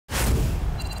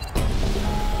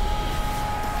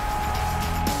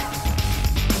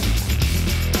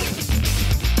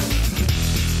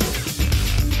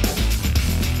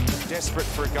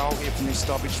goal here from this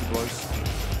stoppage, the Blues.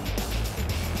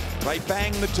 They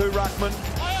bang the two ruckmen.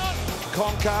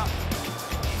 Conker.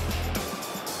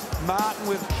 Martin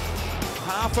with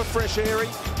half a fresh airy.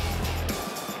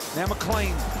 Now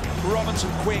McLean. Robinson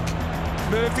quick.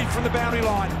 Murphy from the boundary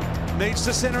line. Needs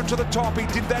to centre it to the top. He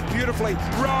did that beautifully.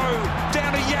 Rowe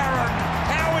down to Yarran.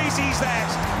 How easy is that?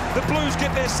 The Blues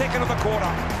get their second of the quarter.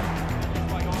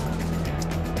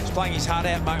 He's playing his heart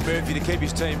out, Mark Murphy, to keep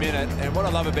his team in it. And what I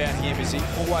love about him is he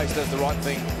always does the right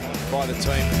thing by the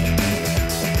team.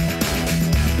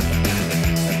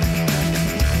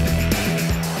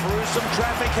 Through some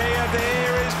traffic here.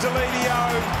 There is Deledio.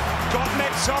 Got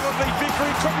met solidly.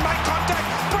 Vickery couldn't make contact.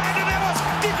 Brandon Ellis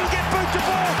didn't get boot to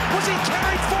ball. Was he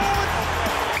carried forward?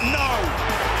 No.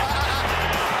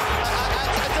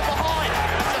 It's a behind.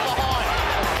 It's a behind.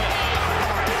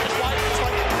 Just wait.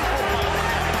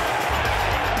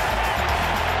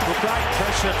 Well, great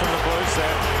pressure from the Blues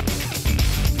there.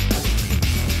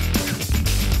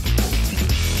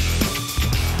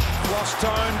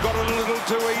 Tone got it a little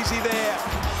too easy there.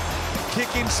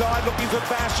 Kick inside, looking for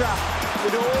Basher.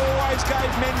 It always gave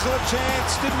Menzel a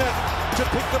chance, didn't it? To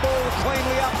pick the ball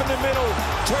cleanly up in the middle.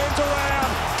 Turns around.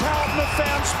 Carlton have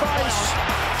found space.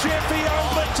 Jeffy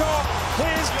over the top.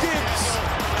 Here's Gibbs.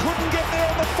 Couldn't get there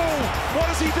on the full. What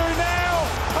does he do now?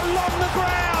 Along the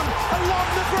ground. Along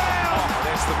the ground. Oh,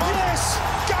 there's the moment. Yes.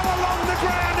 Go along the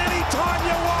ground anytime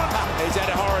you want. He's had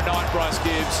a horror night, Bryce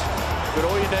Gibbs. But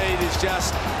all you need is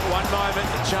just one moment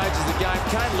that changes the game.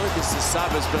 Kane Lucas, the sub,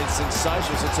 has been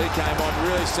sensational since he came on.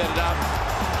 Really set it up.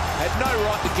 Had no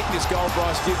right to kick this goal,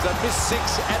 Bryce Gibbs. They missed 6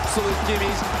 absolute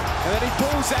gimmies. And then he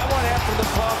pulls that one out from the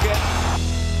pocket.